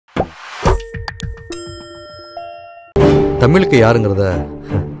தமிழுக்கு யாருங்கிறத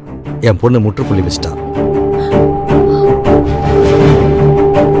என் பொண்ணு முற்றுப்புள்ளி வச்சிட்டா.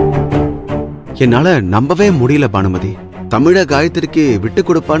 என்னால நம்பவே முடியல பானுமதி. தமிழ காயத்ரிக்கு விட்டு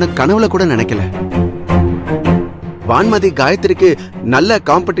கொடுப்பான்னு கனவுல கூட நினைக்கல. வான்மதி காயத்ரிக்கு நல்ல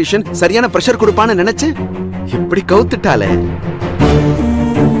காம்படிஷன், சரியான பிரஷர் கொடுப்பான்னு நினைச்சு இப்படி கவுத்துட்டாலே.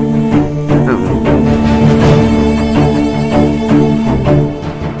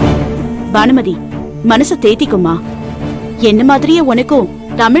 பானுமதி, மனச தேத்திக்குமா. என்ன மாதிரியே உனக்கும்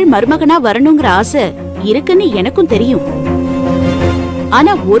தமிழ் மருமகனா வரணுங்கிற ஆசை இருக்குன்னு எனக்கும் தெரியும்.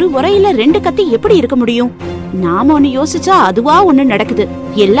 ஆனா ஒரு உரையில 2 கத்தி எப்படி இருக்க முடியும்? நாம ஒண்ணு யோசிச்சா அதுவா ஒண்ணு நடக்குது.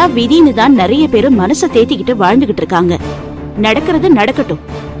 எல்லா விதின்னு தான் நிறைய பேரு மனச தேத்திக்கிட்டு வாழ்ந்துகிட்டு இருக்காங்க. நடக்கிறது நடக்கட்டும்,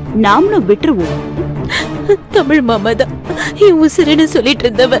 நாமளும் விட்டுருவோம். தமிழ் மாமா தான் என் உசுருன்னு சொல்லிட்டு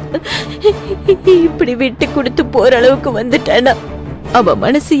இருந்தவ இப்படி விட்டு கொடுத்து போற அளவுக்கு வந்துட்டானா அவ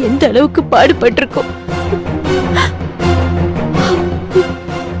மனசு எந்த அளவுக்கு பாடுபட்டிருக்கும்.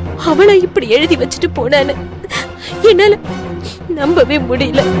 அவளை இப்படி எழுதி வச்சுட்டு போனான்னு என்னால நம்பவே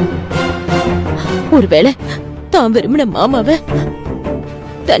முடியல. ஒருவேளை தான் விரும்பின மாமாவ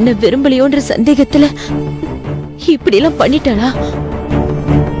தன்னை விரும்பலையோன்ற சந்தேகத்துல இப்படி எல்லாம் பண்ணிட்டாளா?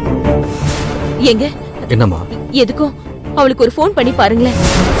 எங்க என்னம்மா? எதுக்கும் அவளுக்கு ஒரு போன் பண்ணி பாருங்களேன்.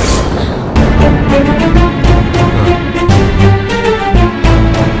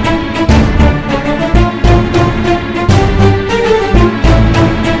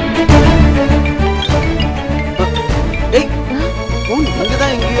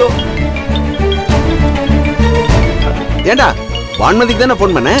 ஏண்டா வான்மதிக்கு தானே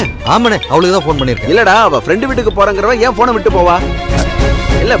போன் பண்ண? ஆமாண்ணே, அவளுக்கு தான் போன் பண்ணிருக்கேன். இல்லடா, அவ ஃப்ரெண்டு வீட்டுக்கு போறங்கறவ ஏன் போனை விட்டு போவா?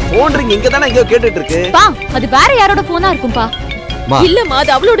 இல்ல, போன் ரிங் இங்க தானே எங்கயோ கேட்டுட்டு இருக்கு. பா, அது வேற யாரோட போனா இருக்கும்பா. இல்லம்மா,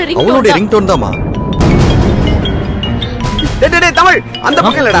 அது அவளோட ரிங். அவளோட ரிங்டோன் தான்மா. டேய் டேய் தமிழ், அந்த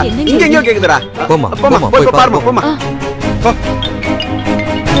பக்கம் இல்லடா, இங்க எங்கயோ கேக்குதுடா. போமா போமா, போய் பாருமா, போமா. போ.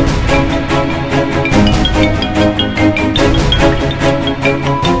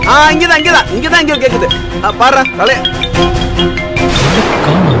 இங்கதான் எங்கயோ கேக்குது. பாருடா தலை.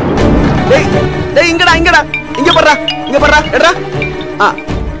 டேய் டேய், இங்கடா இங்க பாருடா எட்ரா.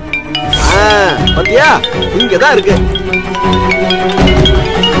 பாத்தியா, இங்கதான் இருக்கு.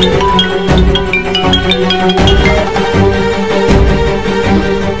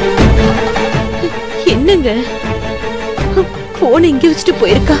 என்னங்க போன் இங்க வச்சுட்டு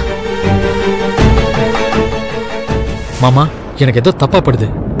போயிருக்கா? மாமா, எனக்கு ஏதோ தப்பா படுது.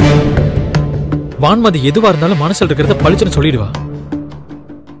 வான்மதி எதுவா இருந்தாலும் மனசுல இருக்கிறத பழிச்சுன்னு சொல்லிடுவா.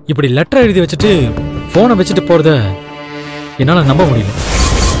 இப்படி லெட்டர் எழுதி வச்சுட்டு போனை வச்சுட்டு போறத என்னால நம்ப முடியல.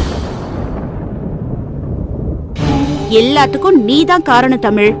 எல்லாத்துக்கும் நீதான் காரணம்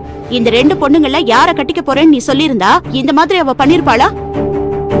தமிழ். இந்த 2 பொண்ணுங்கள யார கட்டிக்க போறேன்னு நீ சொல்லியிருந்தா இந்த மாதிரி அவ பண்ணிருப்பாளா?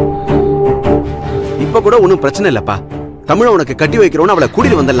 இப்ப கூட ஒண்ணும் பிரச்சனை இல்லப்பா. தமிழ உனக்கு கட்டி வைக்கிறோன்னு அவளை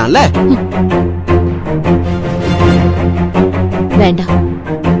கூட்டிட்டு வந்துடலாம்ல. வேண்டாம்,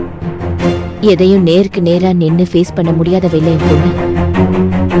 எதையும் நேருக்கு நேரா நின்னு ஃபேஸ் பண்ண முடியாத வேலை பொண்ணு.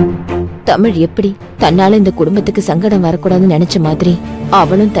 தமிழ் எப்படி தன்னால இந்த குடும்பத்துக்கு சங்கடம் வரக்கூடாதுன்னு நினைச்ச மாதிரி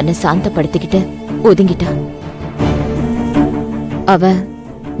அவளும் தன்னை சாந்தப்படுத்திக்கிட்டு ஒதுங்கிட்டா. அவ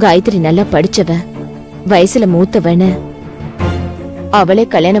காயத்ரி நல்லா படிச்சவ, வயசுல மூத்தவன்னு அவளே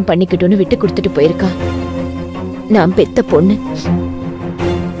கல்யாணம் பண்ணிக்கிட்டோன்னு விட்டு கொடுத்துட்டு போயிருக்கா. நான் பெத்த பொண்ணு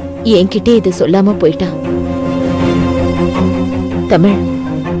என்கிட்டே இது சொல்லாம போயிட்டா. தமிழ்,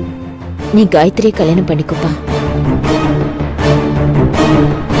 நீ காயத்ரியை கல்யாணம் பண்ணிக்கோப்பா.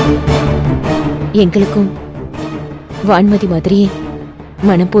 எங்களுக்கும் வான்மதி மாதிரியே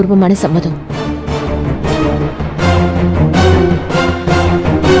மனப்பூர்வமான சம்மதம்.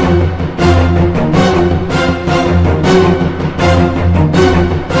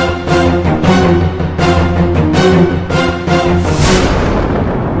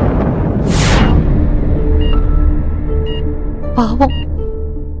 பாவம்,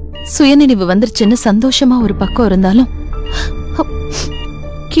 சுயநினைவு வந்துருச்சுன்னு சந்தோஷமா ஒரு பக்கம் இருந்தாலும்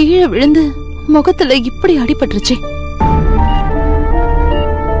கீழே விழுந்து முகத்துல இப்படி அடிபட்டுருச்சு.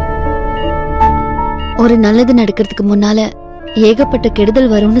 ஒரு நல்லது நடக்கிறதுக்கு முன்னால ஏகப்பட்ட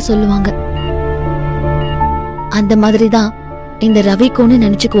கெடுதல் வரும்னு சொல்லுவாங்க. அந்த மாதிரிதான் இந்த ரவிக்கும்னு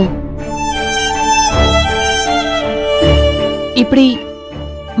நினைச்சுக்குவோம். இப்படி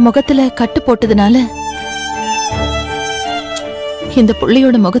முகத்துல கட்டு போட்டதுனால இந்த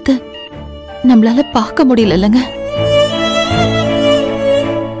புள்ளையோட முகத்தை நம்மளால பார்க்க முடியலங்க.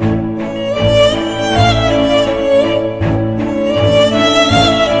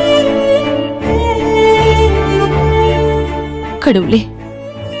 கடவுளே,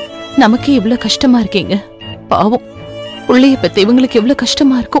 நமக்கு எவ்வளவு கஷ்டமா இருக்கீங்க. பாவம், புள்ளைய பத்தி இவங்களுக்கு எவ்வளவு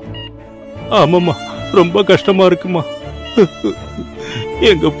கஷ்டமா இருக்கும். ஆமாம்மா, ரொம்ப கஷ்டமா இருக்குமா.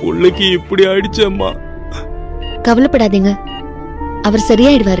 எங்க புள்ளைக்கு இப்படி ஆயிடுச்சம்மா. கவலைப்படாதீங்க, அவர்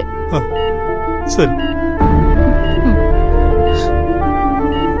சரியாயிடுவாரு. சரி.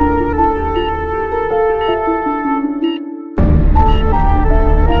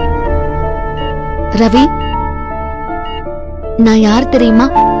 ரவி, நான் யார் தெரியுமா?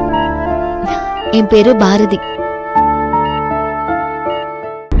 என் பேரு பாரதி.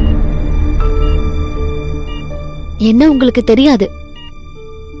 என்ன உங்களுக்கு தெரியாது,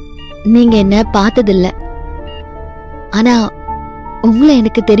 நீங்க என்ன பார்த்ததில்ல. ஆனா உங்களை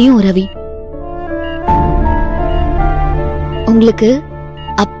எனக்கு தெரியும் ரவி. உங்களுக்கு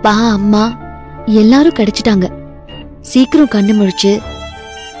அப்பா அம்மா எல்லாரும் கிடைச்சிட்டாங்க. சீக்கிரம் கண்ணு முழிச்சு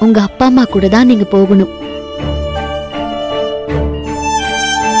உங்க அப்பா அம்மா கூட தான் நீங்க போகணும்.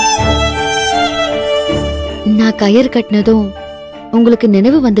 நான் கயிறு கட்டினதும் உங்களுக்கு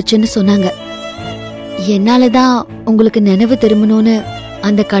நினைவு வந்துச்சுன்னு சொன்னாங்க. என்னாலதான் உங்களுக்கு நினைவு திரும்பணும்னு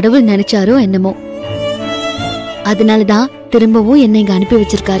அந்த கடவுள் நினைச்சாரோ என்னமோ. அதனாலதான் திரும்பவும் என்னை இங்க அனுப்பி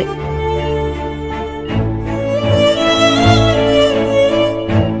வச்சிருக்காரு.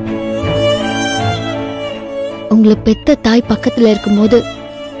 உங்களை பெத்த தாய் பக்கத்துல இருக்கும்போது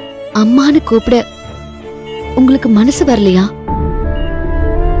அம்மான்னு கூப்பிட உங்களுக்கு மனசு வரலையா?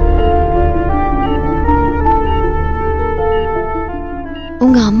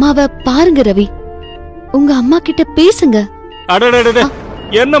 உங்க அம்மாவை பாருங்க ரவி, உங்க அம்மா கிட்ட பேசுங்க. அடடடடே,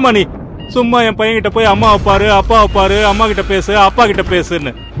 என்னம்மா நீ சும்மா என் பையன் கிட்ட போய் அம்மாவை பாரு, அப்பாவை பாரு, அம்மா கிட்ட பேசு, அப்பா கிட்ட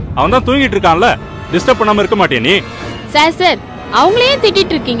பேசுன்னு. அவன் தான் தூங்கிட்டு இருக்கான்ல, டிஸ்டர்ப் பண்ணாம இருக்க மாட்டியா நீ? சார் அவங்களையே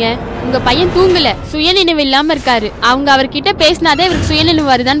திட்டிட்டு இருக்கீங்க. உங்க பையன் தூங்கல, சுயநினைவு இல்லாம இருக்காரு. அவங்க அவர்கிட்ட பேசினாதே இவருக்கு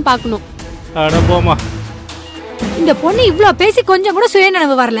சுயநினைவு வருதான்னு பாக்கணும். அட போமா. இந்த பொண்ணு இவ்ளோ பேசி கொஞ்சம் கூட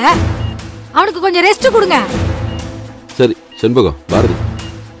சுயநினைவு வரல. அவனுக்கு கொஞ்சம் ரெஸ்ட் கொடுங்க. சரி செண்பகம், பாரதி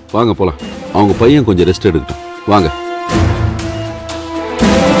வாங்க போலாம். அவங்க பையன் கொஞ்சம் ரெஸ்ட் எடுக்கட்டும். வாங்க.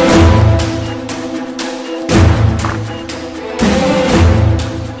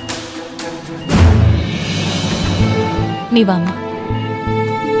 நீ வாமா.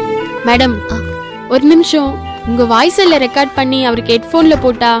 மேடம் ஒரு நிமிஷம், உங்க வாய்ஸ் எல்லாம் ரெக்கார்ட் பண்ணி அவருக்கு ஹெட்போன்ல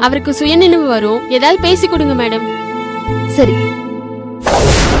போட்டா அவருக்கு சுயநினைவு வரும். ஏதாவது பேசி கொடுங்க மேடம். சரி.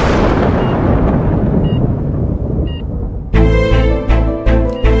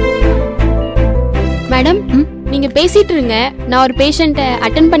 மேடம் நீங்க பேசிட்டு இருங்க, நான் ஒரு பேஷண்ட்டை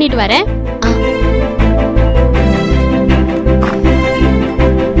அட்டெண்ட் பண்ணிட்டு வரேன்.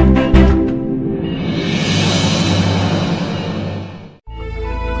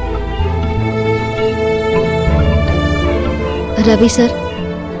 ரவி சார்,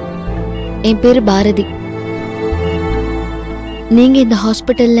 என் பேரு பாரதி. நீங்க இந்த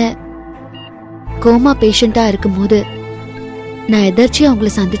ஹாஸ்பிட்டல்ல கோமா பேஷண்டா இருக்கும்போது நான் எதர்ச்சியா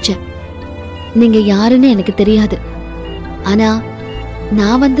உங்களை சந்திச்சேன். நீங்க யாருன்னு எனக்கு தெரியாது. ஆனா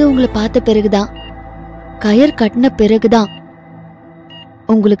நான் வந்து உங்களை பார்த்த பிறகுதான், கயிறு கட்டின பிறகுதான்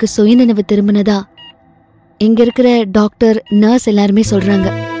உங்களுக்கு சுயநினைவு திரும்பினதா இங்க இருக்கிற டாக்டர், நர்ஸ் எல்லாருமே சொல்றாங்க.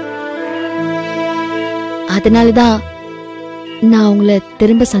 அதனாலதான் நான் உங்களை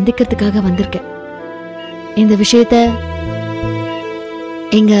திரும்ப சந்திக்கிறதுக்காக வந்திருக்கேன். இந்த விஷயத்த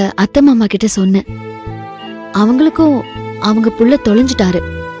எங்க அத்தை மாமா கிட்ட சொன்னேன். அவங்களுக்கும் அவங்க புள்ள தொலைஞ்சிட்டாரு.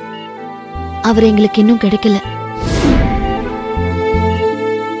 அவர் எங்களுக்கு இன்னும் கிடைக்கல.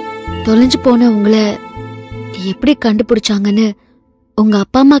 தொலைஞ்சு போன உங்களை எப்படி கண்டுபிடிச்சாங்கன்னு உங்க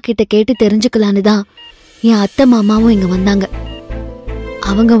அப்பா அம்மா கிட்ட கேட்டு தெரிஞ்சுக்கலான்னு தான் என் அத்தை மாமாவும் இங்க வந்தாங்க.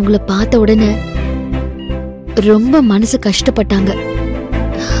 அவங்க உங்களை பார்த்த உடனே ரொம்ப மனசு கஷ்டப்பட்டாங்க.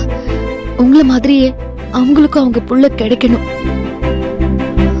 உங்களை மாதிரியே அவங்களுக்கும் அவங்க புள்ள கிடைக்கணும்.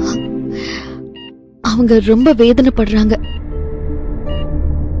 அவங்க ரொம்ப வேதனைப்படுறாங்க.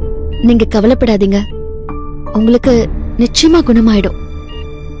 நீங்க கவலைப்படாதீங்க, உங்களுக்கு நிச்சயமா குணமாயிடும்.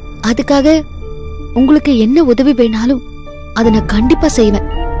 அதுக்காக உங்களுக்கு என்ன உதவி வேணாலும் அதை நான் கண்டிப்பா செய்வேன்.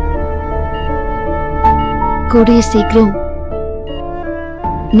 கூடிய சீக்கிரம்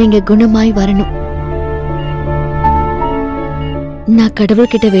நீங்க குணமாய் வரணும். நான்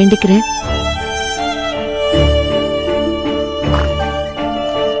கடவுள்கிட்ட வேண்டிக்கிறேன்.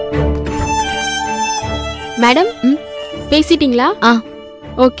 மேடம் பேசிட்டீங்களா?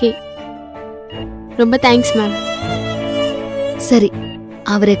 ஓகே, ரொம்ப தேங்க்ஸ் மேம். சரி,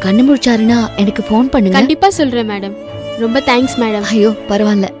 அவரை கண்ணு முழிச்சாருன்னா எனக்கு ஃபோன் பண்ணுங்க. கண்டிப்பா சொல்றேன் மேடம். ரொம்ப தேங்க்ஸ் மேடம். ஐயோ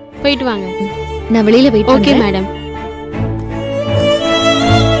பரவாயில்ல, போயிட்டு வாங்க. நான் வெளியில வெயிட் ஓகே பண்றேன். மேடம்.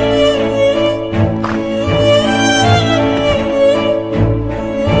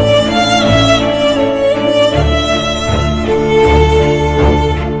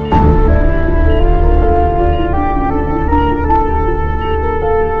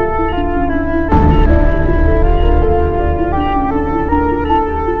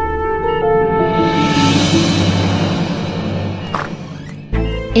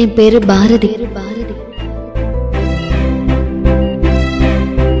 என் பேரு பாரதி.